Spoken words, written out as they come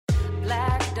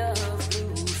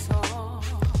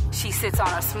sits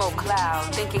on a smoke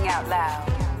cloud, thinking out loud.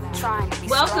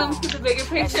 Welcome to The Bigger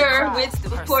Picture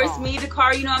with, of course, me,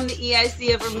 Dakar. You know I'm the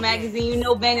EIC of our magazine. You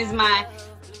know Ben is my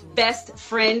best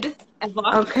friend ever.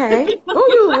 Okay. Oh,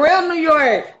 you real New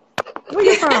York. Where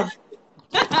you from?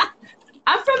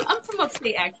 I'm from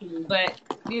upstate, actually, but,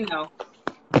 you know,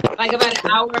 like about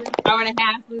an hour and a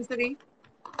half from the city.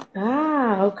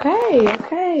 Ah,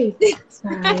 okay. Nice.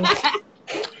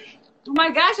 Oh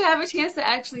my gosh, I have a chance to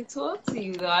actually talk to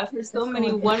you, though. I've heard so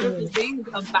many wonderful things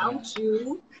about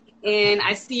you, and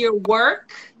I see your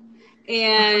work,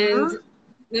 and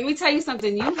let me tell you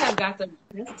something. You have got the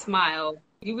best smile.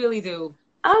 You really do.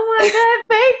 Oh my God,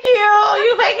 thank you.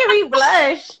 You making me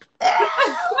blush.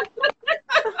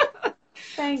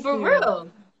 Thank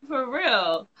you. For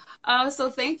real.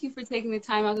 So thank you for taking the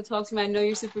time out to talk to me. I know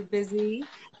you're super busy.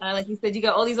 Like you said, you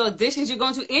got all these auditions you're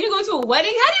going to, and you're going to a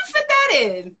wedding. How do you fit that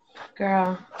in?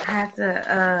 Girl, I have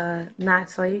to not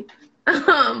sleep.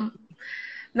 No,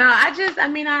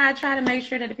 I try to make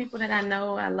sure that the people that I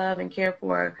know, I love and care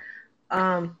for,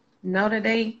 know that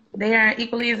they are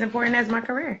equally as important as my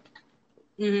career.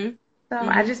 Mm-hmm. So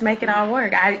I just make it all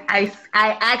work. I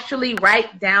actually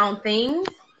write down things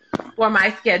for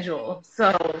my schedule.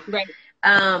 So right.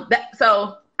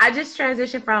 So I just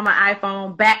transitioned from an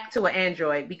iPhone back to an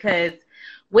Android because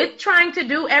with trying to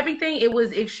do everything, it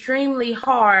was extremely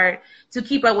hard to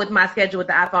keep up with my schedule with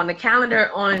the iPhone. The calendar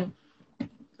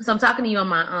so I'm talking to you on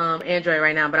my Android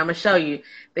right now, but I'm going to show you.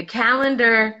 The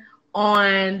calendar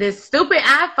on this stupid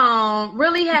iPhone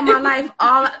really had my life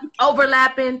all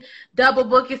overlapping, double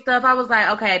booking stuff. I was like,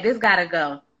 okay, this got to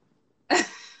go.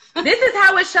 This is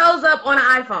how it shows up on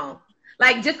an iPhone.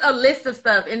 Like just a list of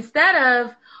stuff instead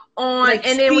of on, like,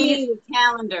 and then when you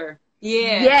calendar.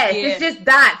 Yeah. Yes, it's just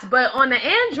dots. But on the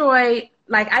Android,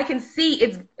 like I can see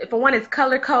it's, for one, it's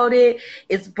color coded,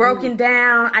 it's broken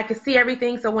down. I can see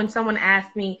everything. So when someone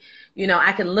asks me, you know,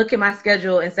 I can look at my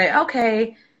schedule and say,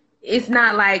 okay, it's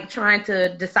not like trying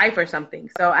to decipher something.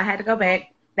 So I had to go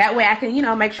back. That way I can, you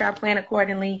know, make sure I plan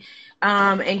accordingly,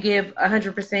 and give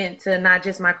 100% to not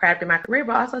just my craft and my career,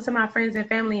 but also to my friends and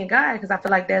family and God, because I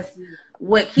feel like that's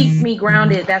what keeps me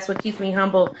grounded. That's what keeps me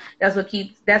humble. That's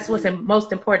what's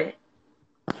most important.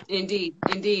 Indeed.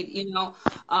 You know,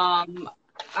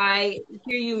 I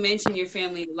hear you mention your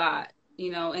family a lot,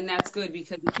 you know, and that's good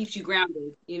because it keeps you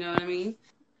grounded. You know what I mean?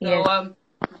 Yeah. So,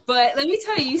 but let me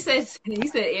tell you, you said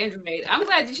Android. I'm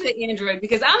glad you said Android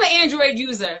because I'm an Android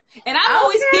user, and I'm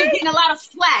always getting a lot of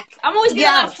flack. I'm always getting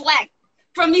a lot of flack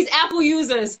from these Apple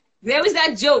users. They always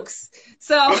got jokes.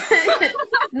 So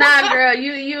nah, girl,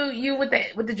 you with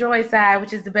the joy side,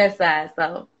 which is the best side.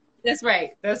 So that's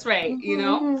right. You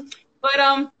know,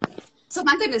 but so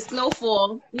my goodness,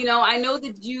 Snowfall. You know, I know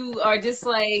that you are just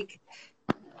like,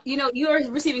 you know, you are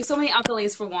receiving so many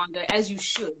accolades for Wanda, as you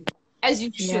should.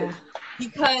 Yeah.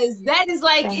 Because that is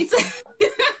like,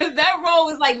 that role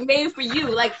is like made for you.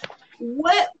 Like,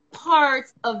 what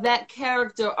parts of that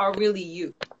character are really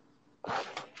you?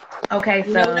 Okay,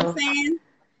 you know what I'm saying?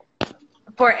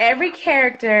 For every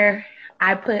character,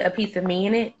 I put a piece of me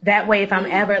in it. That way, if I'm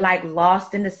ever like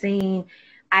lost in the scene,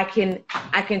 I can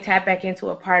tap back into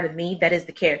a part of me that is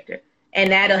the character,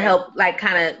 and that'll help like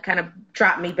kind of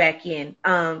drop me back in.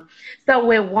 So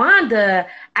with Wanda,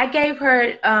 I gave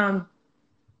her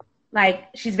like,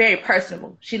 she's very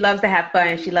personable. She loves to have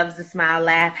fun. She loves to smile,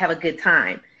 laugh, have a good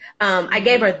time. I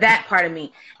gave her that part of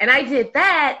me. And I did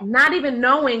that not even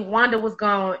knowing Wanda was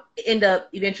going to end up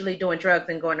eventually doing drugs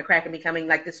and going to crack and becoming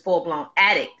like this full-blown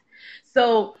addict.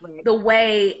 So the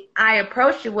way I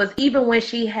approached it was, even when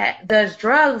she does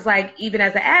drugs, like even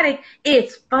as an addict,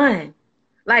 it's fun.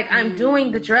 Like I'm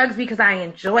doing the drugs because I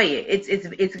enjoy it.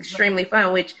 It's extremely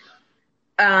fun, which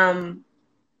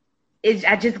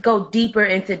I just go deeper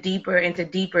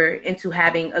into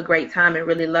having a great time and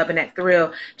really loving that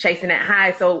thrill, chasing that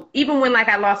high. So even when like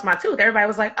I lost my tooth, everybody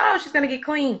was like, oh, she's going to get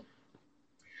clean.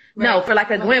 Right. No, for like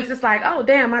a glimpse, it's like, oh,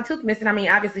 damn, my tooth missing. I mean,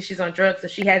 obviously she's on drugs, so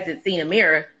she hasn't seen a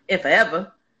mirror in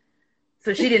forever.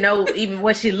 So she didn't know even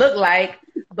what she looked like.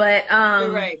 But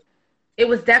it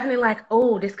was definitely like,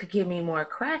 oh, this could give me more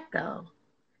crack though.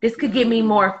 This could give me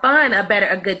more fun,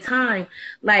 a good time.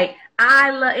 Like, I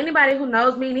love anybody who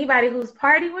knows me, anybody who's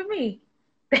partying with me.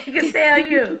 They can tell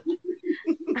you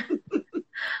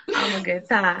I'm a good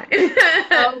time.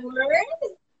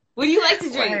 What do you like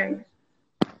to drink?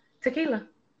 Tequila.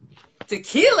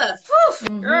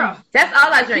 Girl. That's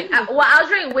all I drink. I'll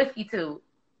drink whiskey too,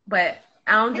 but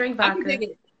I don't drink vodka.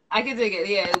 I can dig it.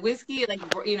 Yeah, whiskey, like,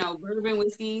 you know, bourbon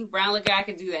whiskey, brown liquor, I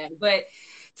could do that. But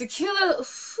tequila,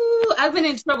 I've been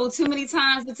in trouble too many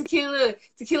times with tequila.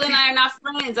 Tequila and I are not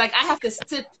friends. Like, I have to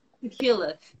sip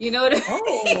tequila. You know what I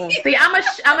Oh, see,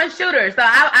 I'm a shooter, so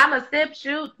I'm a sip,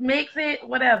 shoot, mix it,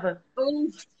 whatever.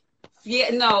 mean?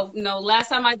 Yeah, no, no. Last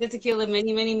time I did tequila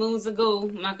many, many moons ago.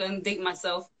 I'm not gonna date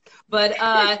myself, but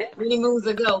many moons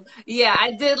ago. Yeah,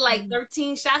 I did like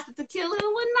 13 shots of tequila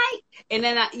in one night, and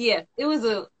then yeah, it was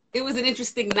an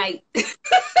interesting night. We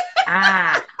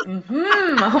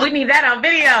need that on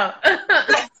video.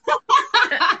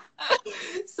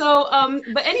 So,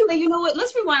 but anyway, you know what?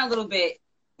 Let's rewind a little bit.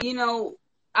 You know,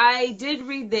 I did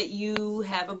read that you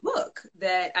have a book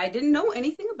that I didn't know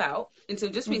anything about until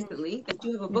just recently, that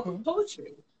you have a book of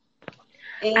poetry.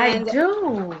 And I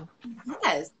do.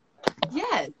 yes,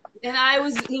 yes. And I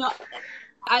was, you know,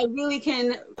 I really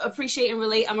can appreciate and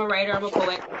relate. I'm a writer, I'm a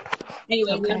poet.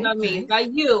 Anyway, Okay. what about me?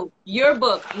 About you, your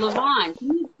book, Levon.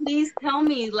 Can you please tell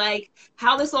me, like,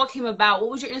 how this all came about? What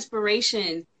was your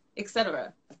inspiration,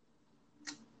 etc.?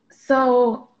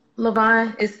 So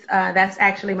Levon is that's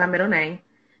actually my middle name.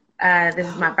 This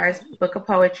is my first book of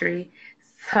poetry.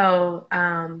 So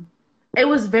it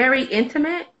was very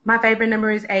intimate. My favorite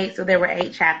number is 8, so there were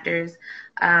 8 chapters.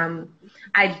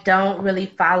 I don't really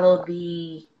follow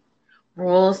the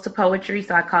rules to poetry,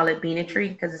 so I call it beanetry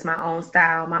because it's my own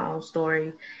style, my own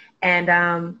story. And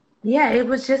yeah, it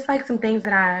was just like some things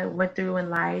that I went through in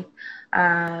life,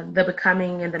 the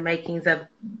becoming and the makings of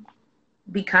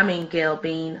becoming Gail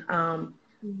Bean,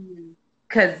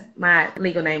 because my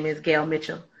legal name is Gail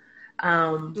Mitchell.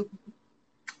 And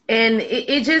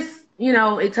it just, you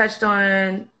know, it touched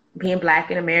on being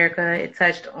Black in America. It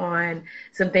touched on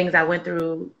some things I went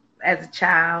through as a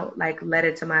child, like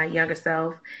letter to my younger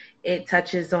self. It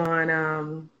touches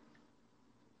on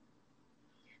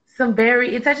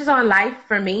it touches on life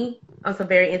for me on some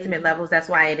very intimate levels. That's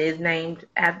why it is named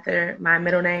after my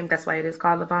middle name. That's why it is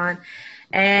called Levon.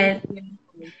 And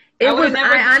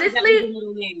I honestly,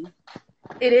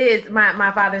 it is.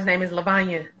 My father's name is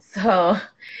Lavanya. So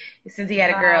since he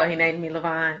had a girl, he named me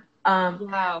Levon.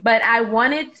 But I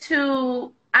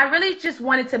really just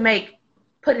wanted to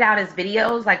put it out as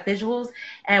videos, like visuals.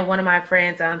 And one of my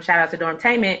friends, shout out to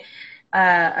Dormtainment,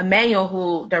 Emmanuel,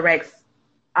 who directs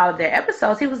all of their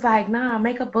episodes, he was like, nah,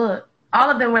 make a book. All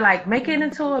of them were like, make it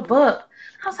into a book.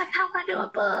 I was like, how do I do a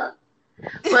book?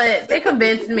 But they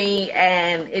convinced me,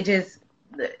 and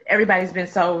everybody's been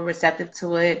so receptive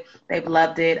to it. They've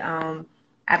loved it.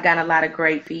 I've gotten a lot of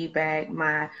great feedback.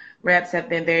 My reps have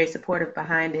been very supportive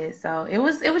behind it. So it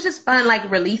was just fun, like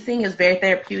releasing. It was very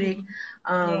therapeutic.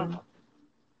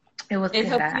 It was good.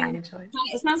 I enjoyed it.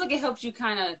 It sounds like it helps you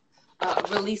kind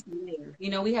of release the layer.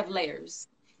 You know, we have layers.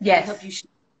 Yes. It helped you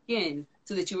skin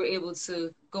so that you were able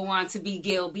to go on to be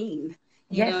Gail Bean.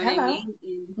 You Yes, know hello. what I mean?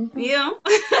 And, you know?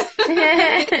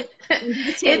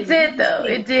 It did though.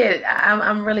 It did.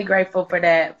 I'm really grateful for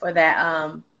that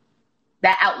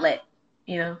that outlet,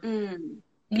 you know.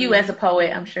 You as a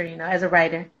poet, I'm sure you know, as a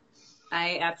writer.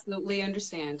 I absolutely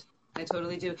understand. I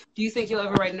totally do. Do you think you'll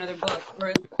ever write another book?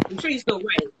 Or I'm sure you still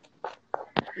write.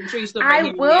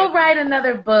 I will write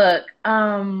another book.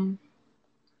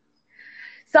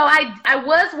 So I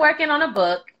was working on a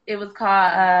book. It was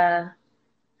called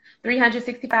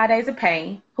 365 Days of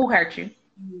Pain. Who Hurt You?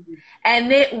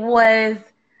 And it was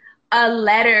a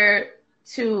letter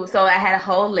to, so I had a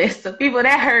whole list of people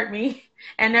that hurt me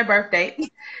and their birthdays.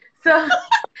 So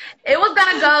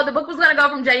the book was going to go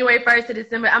from January 1st to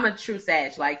December. I'm a true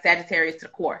Sag, like Sagittarius to the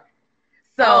core.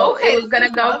 So it was going to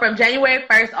go from January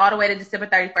 1st all the way to December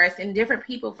 31st, and different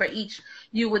people for each.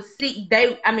 You would see,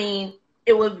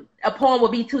 a poem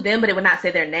would be to them, but it would not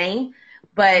say their name,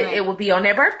 but it would be on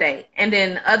their birthday. And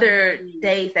then other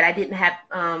days that I didn't have,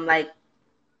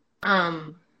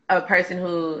 a person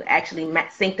who actually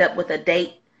synced up with a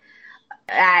date,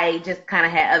 I just kind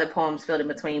of had other poems filled in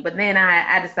between. But then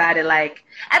I decided, like,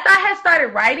 after I had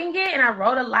started writing it and I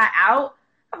wrote a lot out,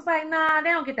 I was like, nah, they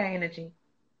don't get that energy.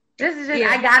 This is just,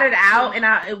 I got it out, and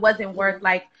it wasn't worth,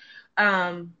 like,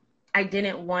 I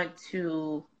didn't want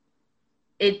to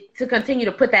continue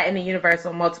to put that in the universe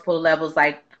on multiple levels,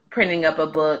 like printing up a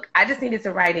book. I just needed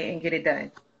to write it and get it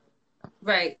done.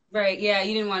 Right. Yeah,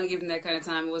 you didn't want to give them that kind of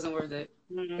time. It wasn't worth it.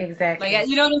 Exactly. Like,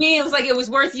 you know what I mean? It was like it was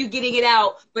worth you getting it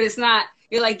out, but it's not.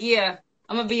 You're like, yeah,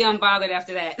 I'm going to be unbothered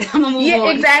after that. I'm going to move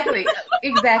on.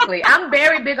 Exactly. I'm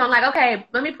very big on, like, okay,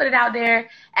 let me put it out there,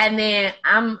 and then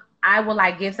I will,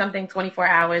 like, give something 24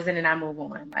 hours, and then I move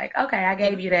on. Like, okay, I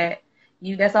gave you that.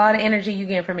 That's all the energy you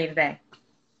getting from me today.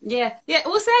 Yeah.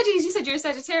 Well, Saggies, you said you're a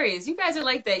Sagittarius. You guys are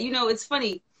like that. You know, it's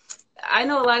funny. I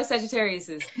know a lot of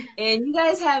Sagittariuses, and you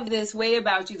guys have this way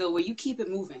about you, though, where you keep it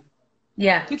moving.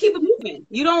 Yeah. You keep it moving.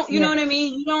 You don't, you know what I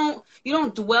mean? You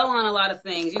don't dwell on a lot of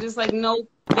things. You're just like, no,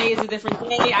 today is a different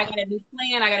day. I got a new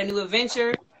plan. I got a new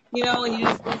adventure. and you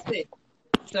just that's it.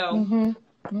 So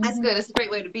that's good. It's a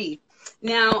great way to be.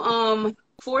 Now,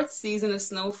 fourth season of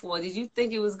Snowfall. Did you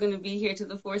think it was going to be here to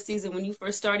the fourth season when you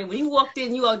first started? When you walked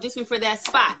in, you auditioned for that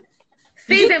spot.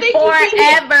 Season 4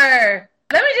 ever.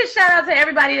 Let me just shout out to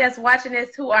everybody that's watching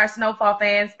this who are Snowfall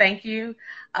fans. Thank you.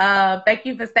 Thank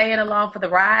you for staying along for the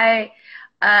ride.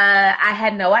 I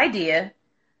had no idea.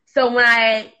 So when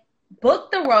I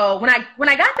booked the role, when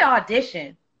I got the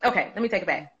audition, okay, let me take it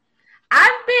back.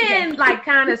 I've been like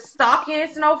kind of stalking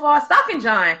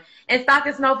John and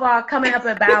stalking Snowfall coming up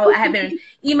about, I have been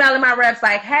emailing my reps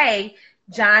like, hey,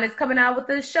 John is coming out with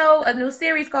a show, a new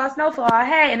series called Snowfall.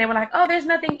 Hey, and they were like, oh, there's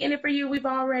nothing in it for you. We've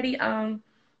already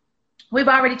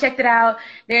checked it out.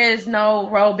 There's no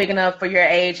role big enough for your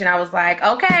age. And I was like,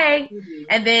 okay.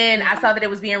 And then I saw that it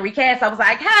was being recast. I was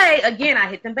like, hey, again, I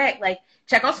hit them back, like,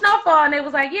 check on Snowfall. And they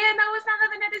was like, yeah, no, it's not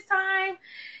living at this time.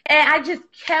 And I just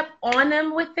kept on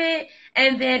them with it.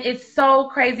 And then it's so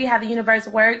crazy how the universe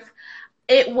works.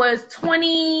 It was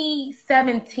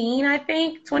 2017, I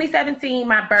think. 2017,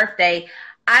 my birthday.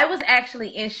 I was actually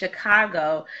in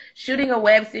Chicago shooting a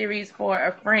web series for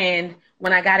a friend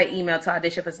when I got an email to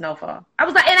audition for Snowfall. I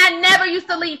was like, and I never used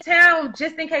to leave town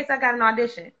just in case I got an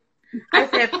audition. I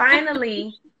said,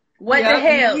 finally, what the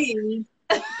hell?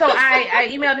 So I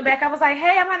emailed him back. I was like,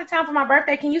 hey, I'm out of town for my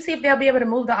birthday. Can you see if they'll be able to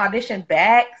move the audition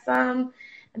back some?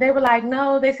 And they were like,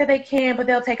 no, they said they can, but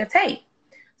they'll take a tape.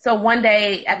 So one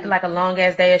day, after like a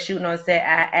long-ass day of shooting on set,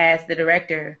 I asked the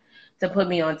director to put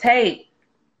me on tape.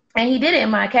 And he did it.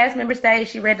 My cast member stayed.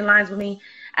 She read the lines with me.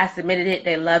 I submitted it.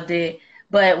 They loved it.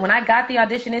 But when I got the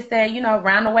audition, it said,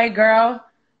 roundaway girl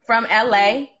from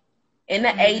LA in the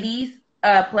 80s.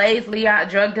 Plays Leon,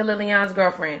 drug dealer Leon's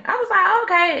girlfriend. I was like, oh,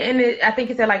 okay. And I think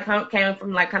it said, like, came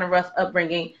from, like, kind of rough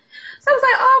upbringing. So I was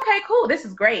like, oh, okay, cool. This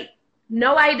is great.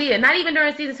 No idea. Not even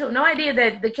during season 2. No idea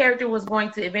that the character was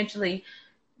going to eventually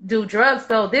do drugs.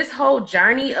 So this whole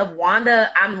journey of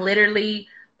Wanda, I'm literally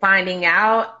finding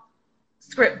out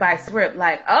script by script.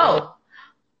 Like, oh.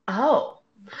 Well,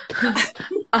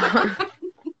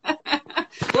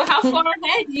 how far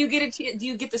ahead do you get do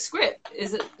you get the script?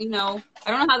 Is it, I don't know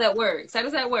how that works. How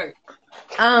does that work?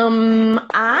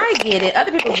 I get it.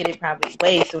 Other people get it probably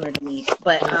way sooner than me.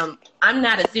 But I'm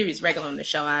not a series regular on the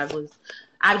show.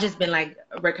 I've just been like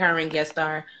a recurring guest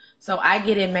star. So I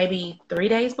get it maybe 3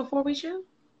 days before we shoot.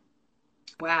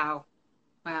 Wow.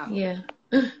 Yeah.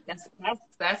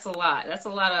 That's a lot. That's a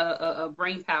lot of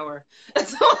brain power.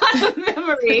 That's a lot of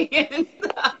memory.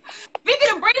 Speaking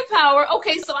of brain power,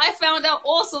 okay, so I found out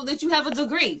also that you have a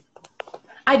degree.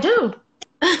 I do.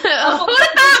 Who would have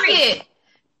thought it? And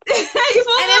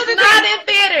it's not in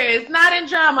theater. It's not in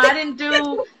drama.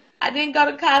 I didn't go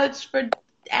to college for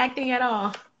acting at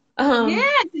all. Yeah,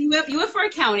 you went for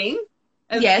accounting.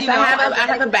 Yes, I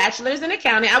have a bachelor's in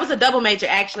accounting. I was a double major,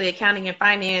 actually, accounting and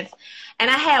finance. And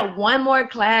I had one more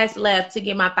class left to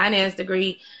get my finance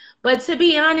degree. But to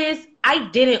be honest, I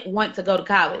didn't want to go to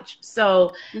college.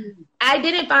 So I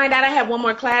didn't find out I had one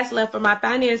more class left for my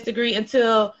finance degree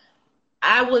until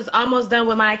I was almost done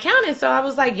with my accounting. So I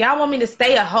was like, y'all want me to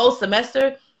stay a whole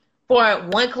semester for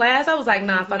one class? I was like,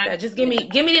 nah, fuck that. Just give me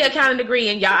the accounting degree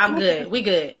and y'all, I'm good. We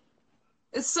good.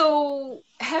 So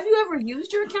have you ever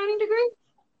used your accounting degree?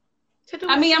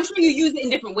 I'm sure you use it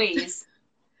in different ways.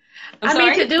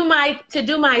 To do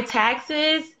my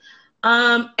taxes,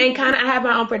 and kind of I have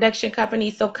my own production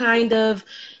company, so kind of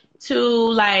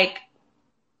to like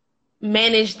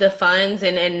manage the funds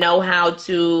and know how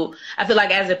to. I feel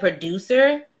like as a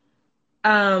producer,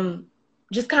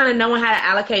 just kind of knowing how to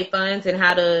allocate funds and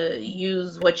how to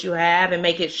use what you have and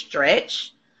make it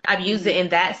stretch. I've used it in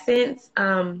that sense.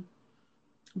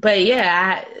 But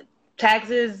yeah,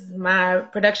 taxes, my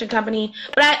production company.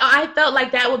 But I felt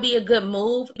like that would be a good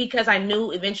move because I knew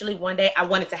eventually one day I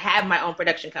wanted to have my own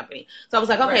production company. So I was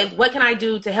like, okay, what can I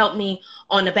do to help me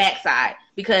on the backside?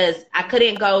 Because I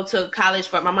couldn't go to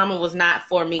college my mama was not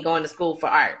for me going to school for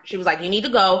art. She was like, you need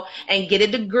to go and get a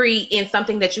degree in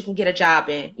something that you can get a job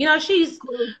in. She's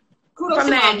Kudos from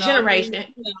that mom,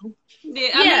 generation.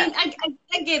 Yeah, I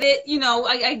get it.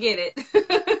 I get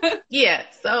it. Yeah,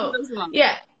 so,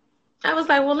 yeah. I was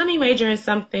like, well, let me major in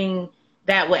something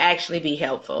that would actually be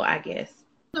helpful, I guess.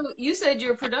 So you said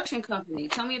you're a production company.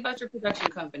 Tell me about your production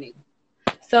company.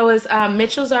 So it's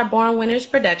Mitchell's Are Born Winners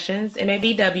Productions,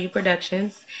 MABW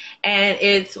Productions.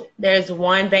 And there's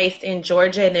one based in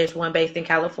Georgia and there's one based in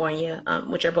California,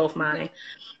 which are both mine.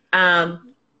 And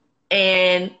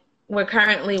we're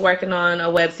currently working on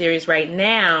a web series right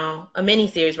now, a mini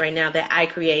series right now that I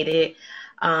created.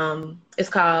 The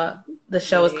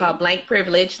show is called Blank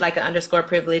Privilege, like an underscore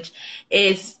privilege.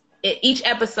 It's each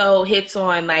episode hits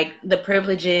on like the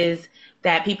privileges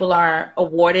that people are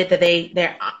awarded that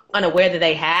they're unaware that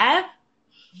they have,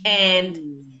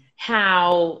 and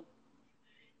how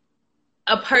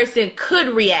a person could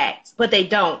react, but they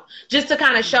don't, just to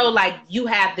kind of show like you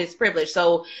have this privilege.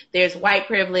 So there's white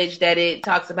privilege that it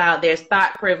talks about, there's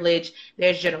thought privilege,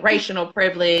 there's generational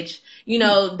privilege, you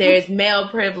know, there's male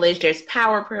privilege, there's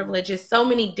power privilege. There's so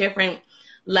many different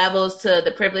levels to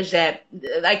the privilege that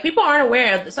like people aren't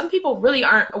aware of. Some people really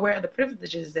aren't aware of the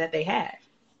privileges that they have.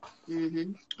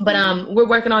 But we're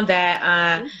working on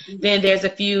that. Then there's a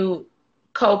few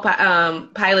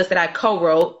pilots that I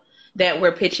co-wrote that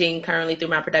we're pitching currently through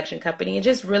my production company, and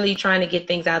just really trying to get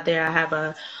things out there. I have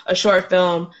a short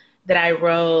film that I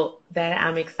wrote that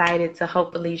I'm excited to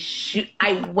hopefully shoot.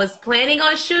 I was planning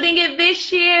on shooting it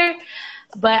this year,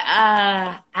 but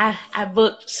I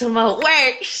booked some more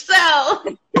work, so. Well,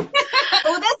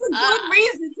 that's a good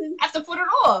reason to have to put it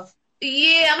off.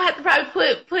 Yeah, I'm gonna have to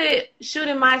probably put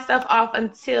shooting my stuff off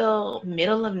until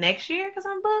middle of next year because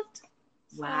I'm booked.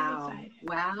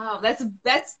 Wow. That's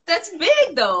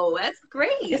big though. That's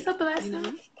great. It's a blessing. You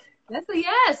know?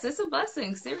 It's a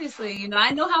blessing. Seriously. You know,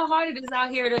 I know how hard it is out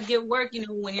here to get work, you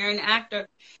know, when you're an actor.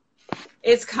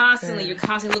 It's constantly, you're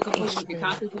constantly looking for work, you're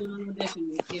constantly doing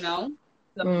auditions, you know?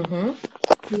 So,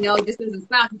 you know, it just doesn't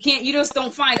stop. You just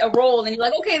don't find a role and you're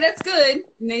like, okay, that's good.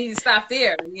 And then you just stop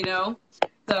there, you know?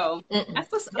 So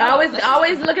that's what's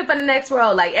always looking for the next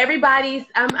role. Like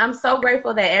I'm so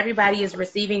grateful that everybody is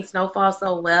receiving Snowfall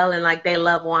so well and like they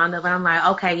love Wanda. But I'm like,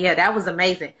 okay, yeah, that was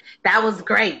amazing. That was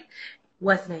great.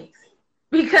 What's next?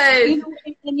 Because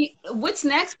what's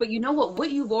next? But you know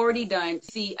what you've already done.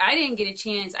 See, I didn't get a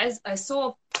chance. I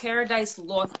saw Paradise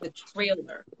Lost, the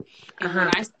trailer, and when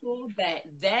I saw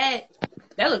that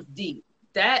looked deep.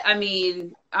 That, I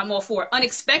mean, I'm all for it.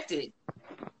 Unexpected.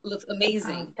 Looks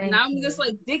amazing. And I'm just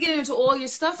like digging into all your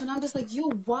stuff, and I'm just like, yo,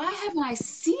 why haven't I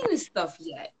seen this stuff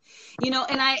yet? You know,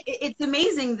 and it's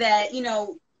amazing that, you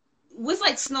know, with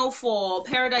like Snowfall,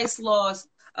 Paradise Lost,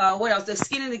 what else? The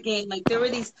Skin in the Game. Like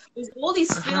there's all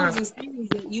these films and series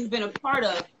that you've been a part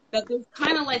of that there's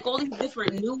kind of like all these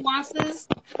different nuances,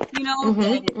 you know,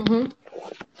 that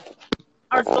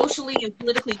are socially and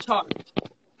politically charged.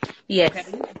 Yes.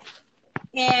 Okay?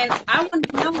 And I want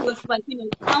to know if, like, you know,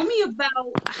 tell me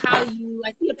about how you,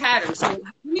 I see a pattern. So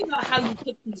tell me about how you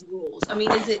pick these roles. I mean,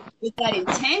 is it with that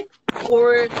intent,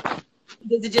 or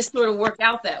does it just sort of work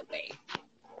out that way?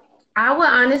 I would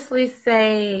honestly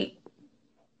say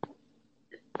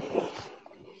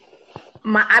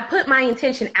I put my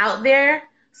intention out there,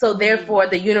 so therefore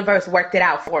the universe worked it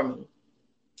out for me.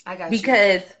 I got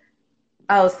you.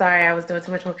 Oh, sorry, I was doing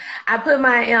too much more. I put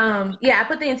I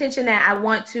put the intention that I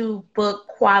want to book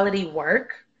quality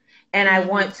work, and I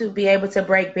want to be able to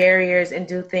break barriers and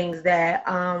do things that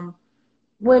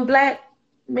when Black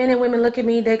men and women look at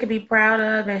me, they could be proud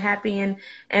of and happy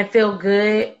and feel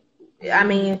good. I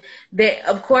mean,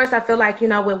 of course, I feel like, you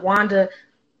know, with Wanda,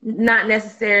 not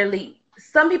necessarily,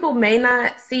 some people may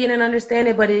not see it and understand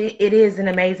it, but it is an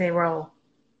amazing role.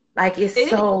 Like, it's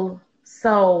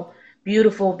so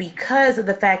beautiful because of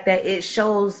the fact that it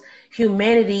shows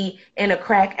humanity in a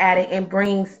crack addict and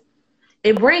brings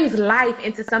life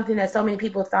into something that so many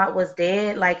people thought was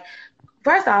dead. Like,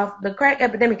 first off, the crack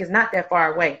epidemic is not that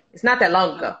far away. It's not that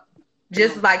long ago.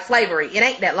 Just like slavery, it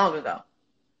ain't that long ago.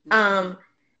 And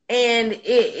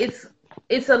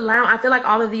it's allowed. I feel like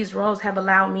all of these roles have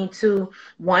allowed me to,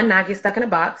 one, not get stuck in a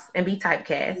box and be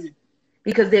typecast,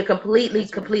 because they're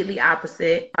completely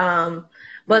opposite.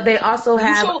 But they also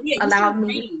have allowed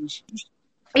me range.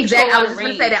 Exactly. I was just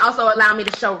going to say they also allow me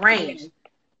to show range.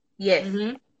 Yes.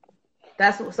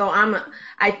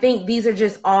 I think these are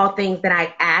just all things that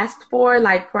I asked for,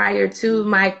 like prior to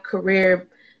my career,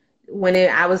 when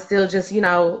I was still just, you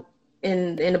know,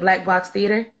 in the black box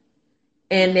theater,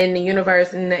 and then the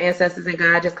universe and the ancestors and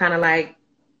God just kind of like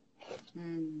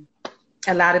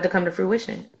allowed it to come to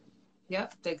fruition.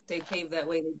 Yep, they paved that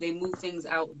way. They move things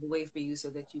out of the way for you so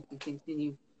that you can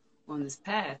continue on this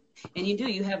path. And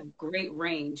you have great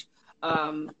range. I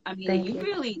mean,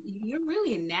 you're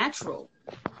really a natural.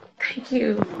 Thank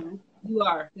you. You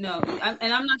are. No,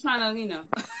 and I'm not trying to, you know.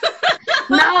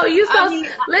 No,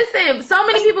 listen, so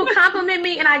many people compliment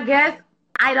me, and I guess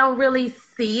I don't really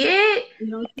see it.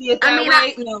 You don't see it that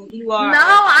way? No, you are. No,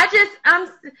 I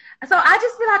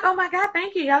just be like, oh my God,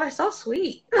 thank you. Y'all are so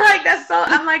sweet. Like,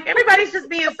 I'm like, everybody's just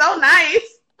being so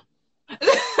nice.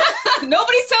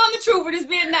 Nobody's telling the truth, but it's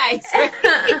being nice.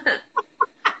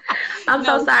 I'm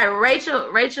so sorry.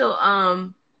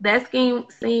 Rachel, that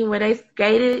scene where they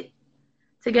skated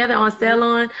together on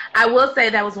Ceylon, I will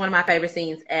say that was one of my favorite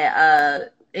scenes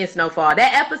at in Snowfall.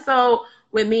 That episode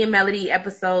with me and Melody,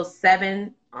 episode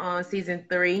 7 on season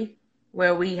 3,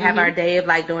 where we have our day of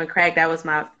like doing crack. That was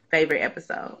my favorite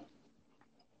episode.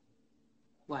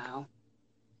 Wow.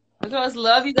 The girls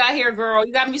love you got here, girl.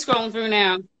 You got me scrolling through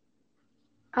now.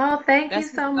 Oh, thank you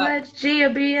so much, Gia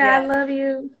B. Yeah. I love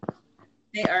you.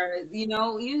 They are,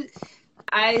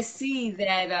 I see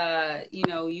that,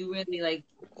 you really like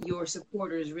your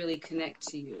supporters really connect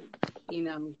to you.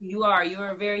 You're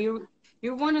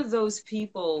one of those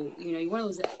people, you're one of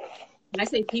those, and I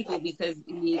say people because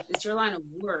it's your line of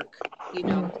work,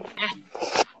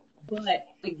 but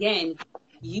again,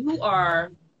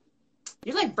 you're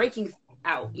like breaking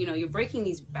out, you're breaking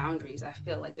these boundaries. I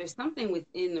feel like there's something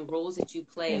within the roles that you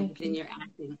play and within your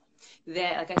acting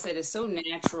that, like I said, is so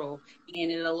natural,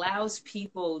 and it allows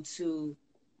people to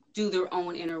do their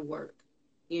own inner work.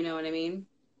 You know what I mean?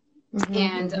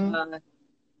 And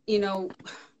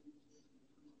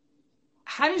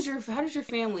how does your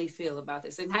family feel about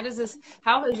this, and how has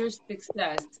your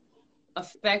success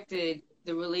affected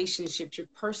the relationships, your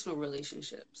personal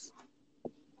relationships?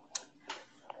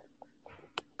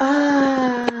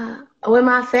 With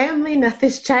my family,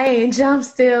 nothing's changed. I'm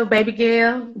still baby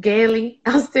Gail, Gaily.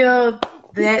 I'm still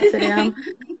that to them.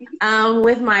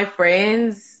 With my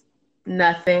friends,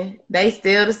 nothing. They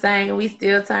still the same. We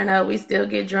still turn up. We still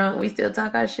get drunk. We still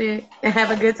talk our shit and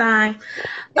have a good time.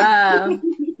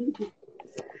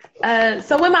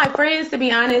 So with my friends, to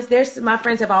be honest, my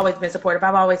friends have always been supportive.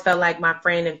 I've always felt like my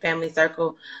friend and family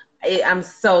circle, I'm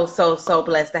so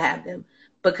blessed to have them,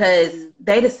 because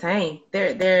they the same.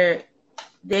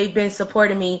 They've been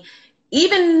supporting me,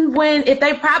 even if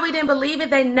they probably didn't believe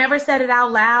it, they never said it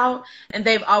out loud, and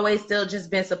they've always still just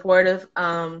been supportive.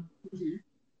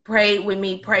 Prayed with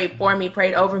me, prayed for me,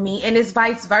 prayed over me, and it's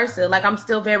vice versa. Like, I'm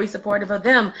still very supportive of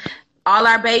them. All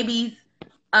our babies,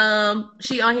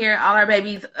 she on here, all our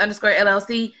babies _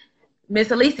 LLC,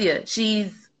 Miss Alicia,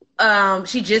 she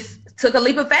just took a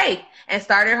leap of faith and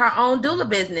started her own doula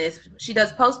business. She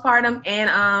does postpartum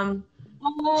and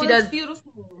she does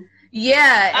beautiful.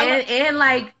 Yeah, and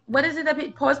like, what is it that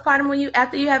postpartum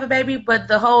after you have a baby, but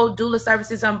the whole doula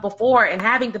services before and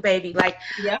having the baby. Like,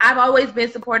 I've always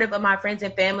been supportive of my friends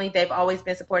and family. They've always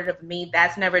been supportive of me.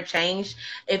 That's never changed.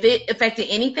 If it affected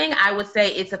anything, I would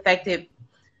say it's affected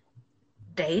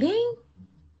dating.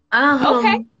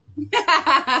 Okay.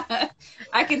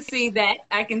 I can see that.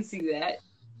 I think,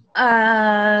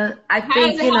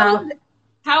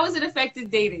 how has it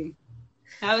affected dating?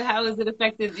 How has it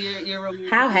affected your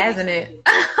romantic? How hasn't it?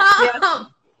 I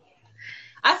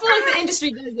feel like the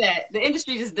industry does that. The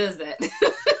industry just does that. It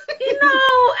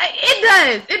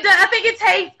does. It does. I think it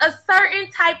takes a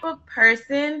certain type of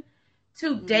person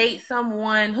to date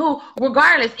someone who,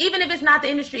 regardless, even if it's not the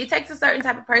industry, it takes a certain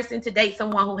type of person to date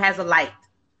someone who has a light.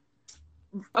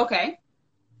 Okay.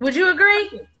 Would you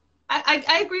agree?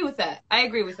 I agree with that.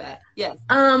 Yes.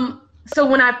 So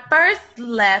when I first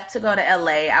left to go to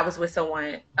LA, I was with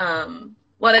someone.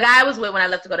 The guy I was with when I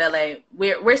left to go to LA,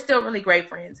 we're still really great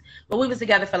friends, but we was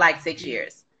together for like 6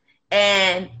 years,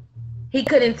 and he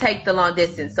couldn't take the long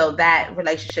distance, so that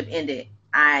relationship ended.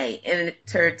 I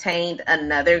entertained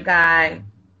another guy.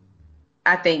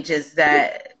 I think just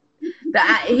that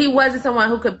he wasn't someone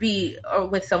who could be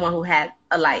with someone who had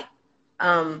a light.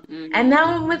 And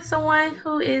now I'm with someone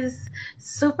who is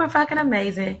super fucking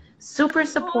amazing, super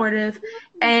supportive,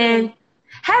 and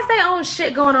has their own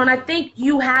shit going on. I think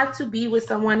you have to be with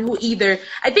someone who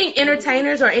I think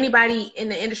entertainers or anybody in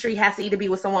the industry has to either be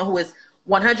with someone who is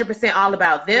 100% all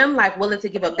about them, like willing to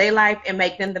give up their life and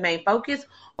make them the main focus,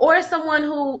 or someone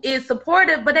who is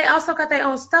supportive, but they also got their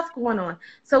own stuff going on.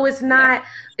 So it's not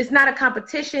a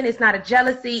competition. It's not a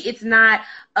jealousy. It's not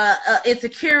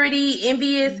insecurity,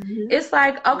 envious. It's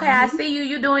like, okay, I see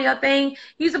you doing your thing.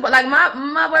 Like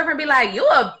my boyfriend be like, you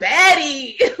a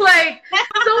baddie. Like,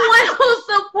 someone who's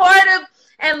supportive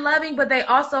and loving, but they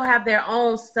also have their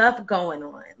own stuff going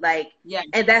on. Like,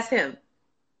 and that's him.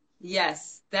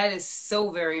 Yes, that is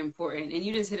so very important. And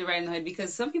you just hit it right in the head,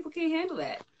 because some people can't handle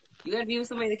that. You got to be with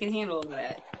somebody that can handle all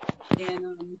that.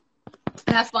 And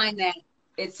I find that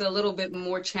it's a little bit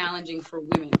more challenging for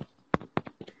women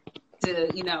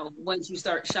to, once you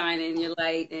start shining your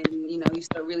light and, you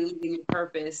start really living your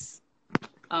purpose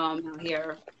out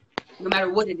here, no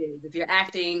matter what it is, if you're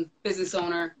acting, business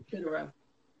owner, etc.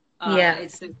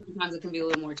 Sometimes it can be a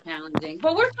little more challenging.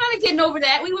 But we're kind of getting over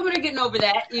that. We women are getting over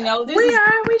that, We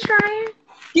trying.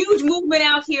 Huge movement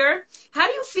out here. How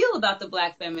do you feel about the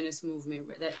Black feminist movement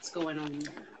that's going on?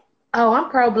 Oh, I'm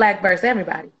pro-Black versus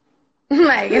everybody.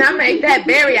 Like, and I make that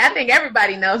I think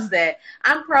everybody knows that.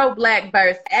 I'm pro-Black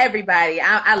versus everybody.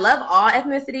 I love all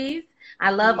ethnicities. I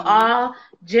love all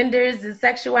genders and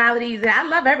sexualities, and I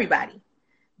love everybody.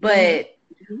 But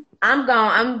I'm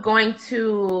going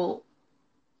to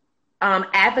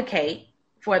advocate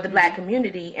for the Black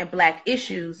community and Black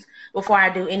issues before I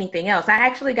do anything else. I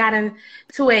actually got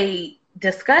into a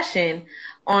discussion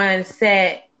on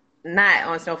set, not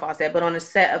on Snowfall set, but on a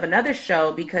set of another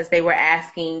show, because they were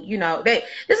asking,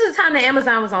 this is the time that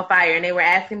Amazon was on fire, and they were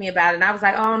asking me about it, and I was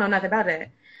like, oh, I don't know nothing about it.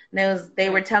 And they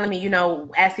were telling me,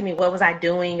 asking me what was I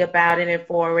doing about it and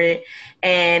for it,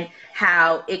 and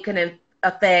how it could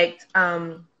affect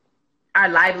our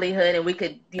livelihood, and we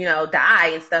could,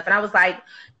 die and stuff. And I was like,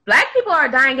 Black people are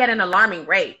dying at an alarming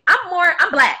rate. I'm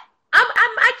Black.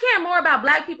 I care more about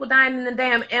Black people dying than the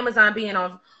damn Amazon being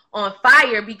on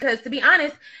fire, because, to be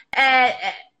honest,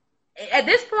 at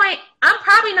this point, I'm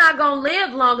probably not going to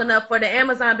live long enough for the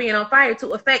Amazon being on fire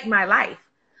to affect my life.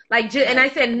 And I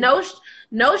said,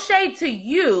 no shade to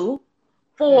you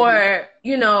for,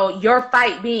 your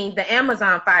fight being the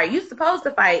Amazon fire. You're supposed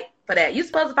to fight for that. You're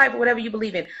supposed to fight for whatever you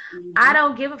believe in. I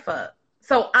don't give a fuck.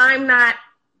 So I'm not.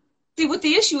 See, what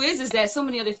the issue is that so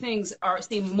many other things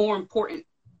seem more important.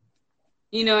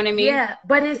 You know what I mean? Yeah,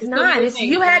 but it's not.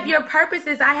 You have your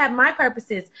purposes. I have my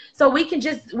purposes. So we could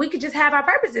just have our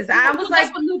purposes. I was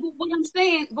like, what I'm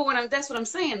saying. But that's what I'm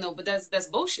saying, though. But that's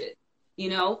bullshit.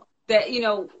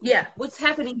 What's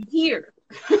happening here?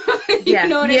 You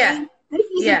know what I mean? This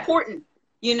is important.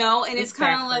 And it's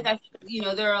kind of like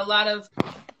there are a lot of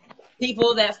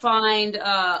people that find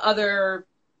other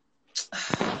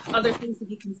things to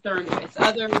be concerned with,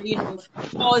 other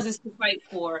causes to fight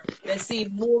for that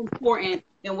seem more important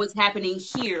than what's happening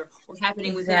here or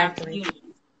happening within our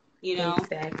communities.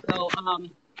 Exactly. So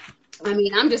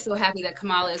I'm just so happy that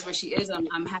Kamala is where she is.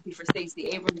 I'm happy for Stacey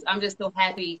Abrams. I'm just so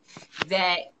happy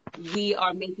that we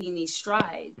are making these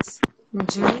strides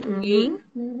to create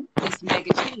this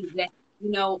mega change. That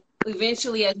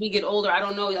eventually, as we get older, I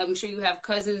don't know. I'm sure you have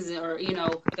cousins or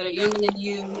that are younger than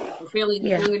you or fairly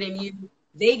younger than you.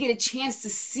 They get a chance to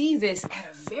see this at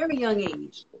a very young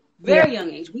age.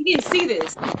 Young age. We didn't see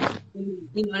this,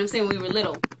 what I'm saying, when we were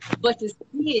little. But to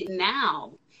see it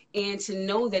now and to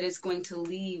know that it's going to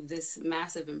leave this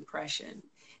massive impression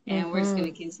and we're just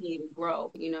going to continue to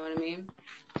grow. You know what I mean?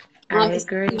 I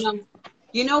agree.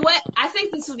 You know what? I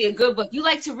think this would be a good book. You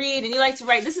like to read and you like to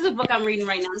write. This is a book I'm reading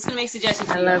right now. I'm just going to make suggestions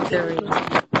for you. I love to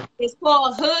read. It's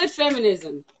called Hood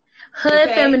Feminism. Hood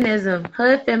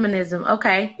Feminism.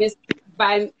 Okay. It's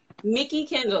by Nikki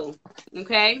Kendall.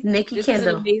 Okay? Nikki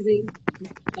Kendall. This is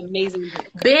an amazing book.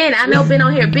 Ben, I know Ben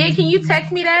on here. Ben, can you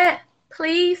text me that,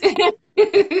 please?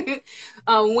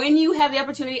 When you have the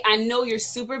opportunity, I know you're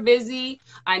super busy.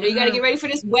 I know you got to get ready for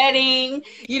this wedding.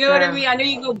 You know what I mean? I know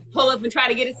you go pull up and try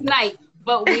to get it tonight.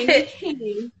 But when you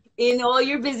can, in all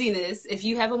your busyness, if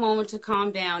you have a moment to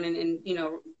calm down and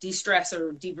de-stress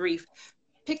or debrief,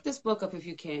 pick this book up if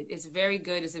you can. It's very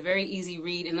good. It's a very easy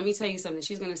read. And let me tell you something.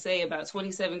 She's going to say about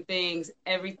 27 things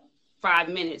every 5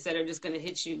 minutes that are just going to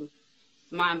hit you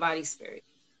mind, body, spirit.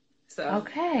 So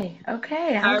Okay.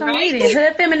 I'm going to read it.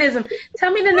 Hood Feminism.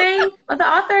 Tell me the name of the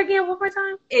author again one more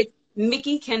time. It's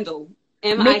Nikki Kendall.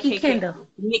 Nikki Kendall.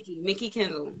 Nikki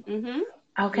Kendall.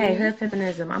 Okay, Hood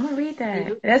Feminism. I'm going to read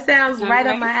that. That sounds right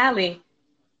up my alley.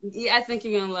 Yeah, I think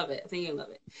you're going to love it.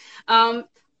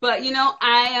 But I know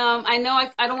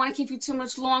I don't want to keep you too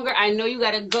much longer. I know you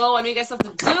got to go. I know you got stuff to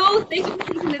do. Thank you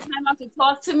for taking the time out to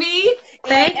talk to me.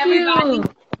 Thank you.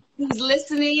 Who's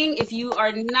listening, if you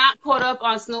are not caught up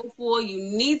on Snowfall, you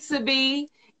need to be.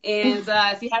 And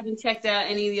if you haven't checked out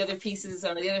any of the other pieces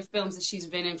or the other films that she's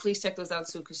been in, please check those out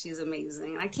too, because she's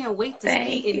amazing. And I can't wait to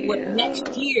see in what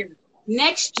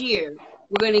next year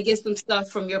we're going to get some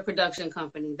stuff from your production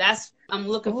company. I'm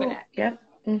looking for that. Yep.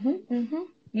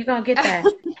 You're going to get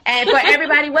that. And for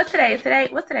everybody, what's today? Is today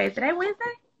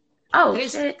Wednesday? Oh,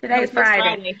 shit. Today's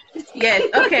Friday. Yes.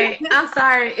 Okay. I'm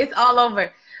sorry. It's all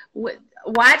over.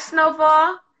 Watch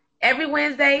Snowfall every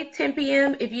Wednesday, 10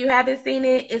 p.m. If you haven't seen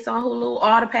it, it's on Hulu.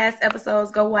 All the past episodes,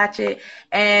 go watch it.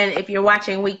 And if you're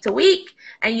watching week to week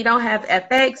and you don't have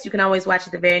FX, you can always watch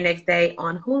it the very next day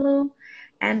on Hulu.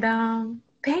 And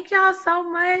thank y'all so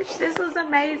much. This was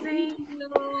amazing.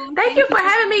 Thank you for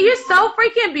having me. You're so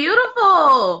freaking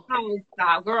beautiful. Oh,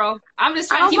 stop, girl. I'm just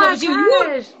trying to keep up with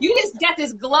you. You just got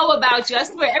this glow about you. I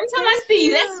swear. Every time I see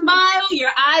you, that smile,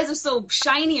 your eyes are so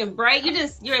shiny and bright.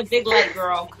 You're a big light,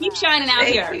 girl. Keep shining out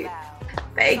here.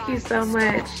 Thank you so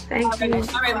much. Thank you. All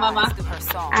right, mama.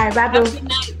 All right, bye, boo.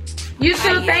 You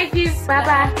too. Thank you.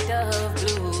 Bye-bye.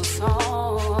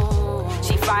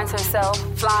 She finds herself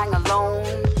flying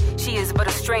alone. She is but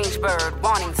a strange bird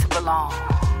wanting to belong.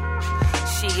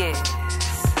 She is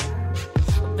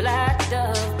black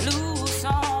dove blue.